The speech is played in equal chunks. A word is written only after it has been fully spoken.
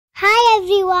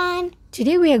everyone.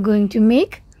 Today we are going to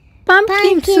make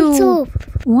pumpkin soup.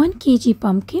 1 kg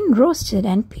pumpkin roasted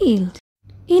and peeled.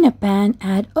 In a pan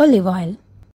add olive oil.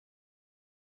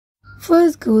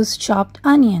 First goes chopped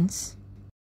onions.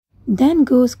 Then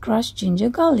goes crushed ginger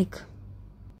garlic.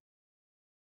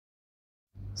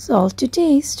 Salt to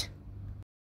taste.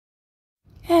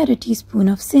 Add a teaspoon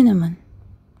of cinnamon.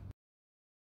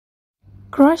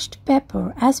 Crushed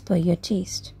pepper as per your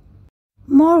taste.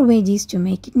 More veggies to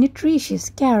make it nutritious: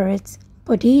 carrots,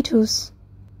 potatoes,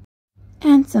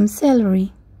 and some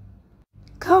celery.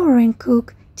 Cover and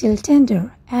cook till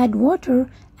tender. Add water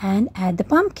and add the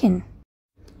pumpkin.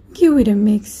 Give it a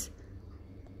mix.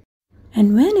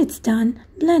 And when it's done,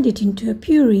 blend it into a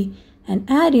puree and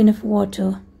add enough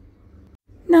water.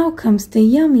 Now comes the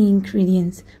yummy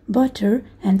ingredients: butter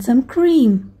and some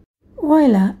cream.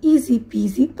 Voila, easy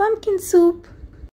peasy pumpkin soup.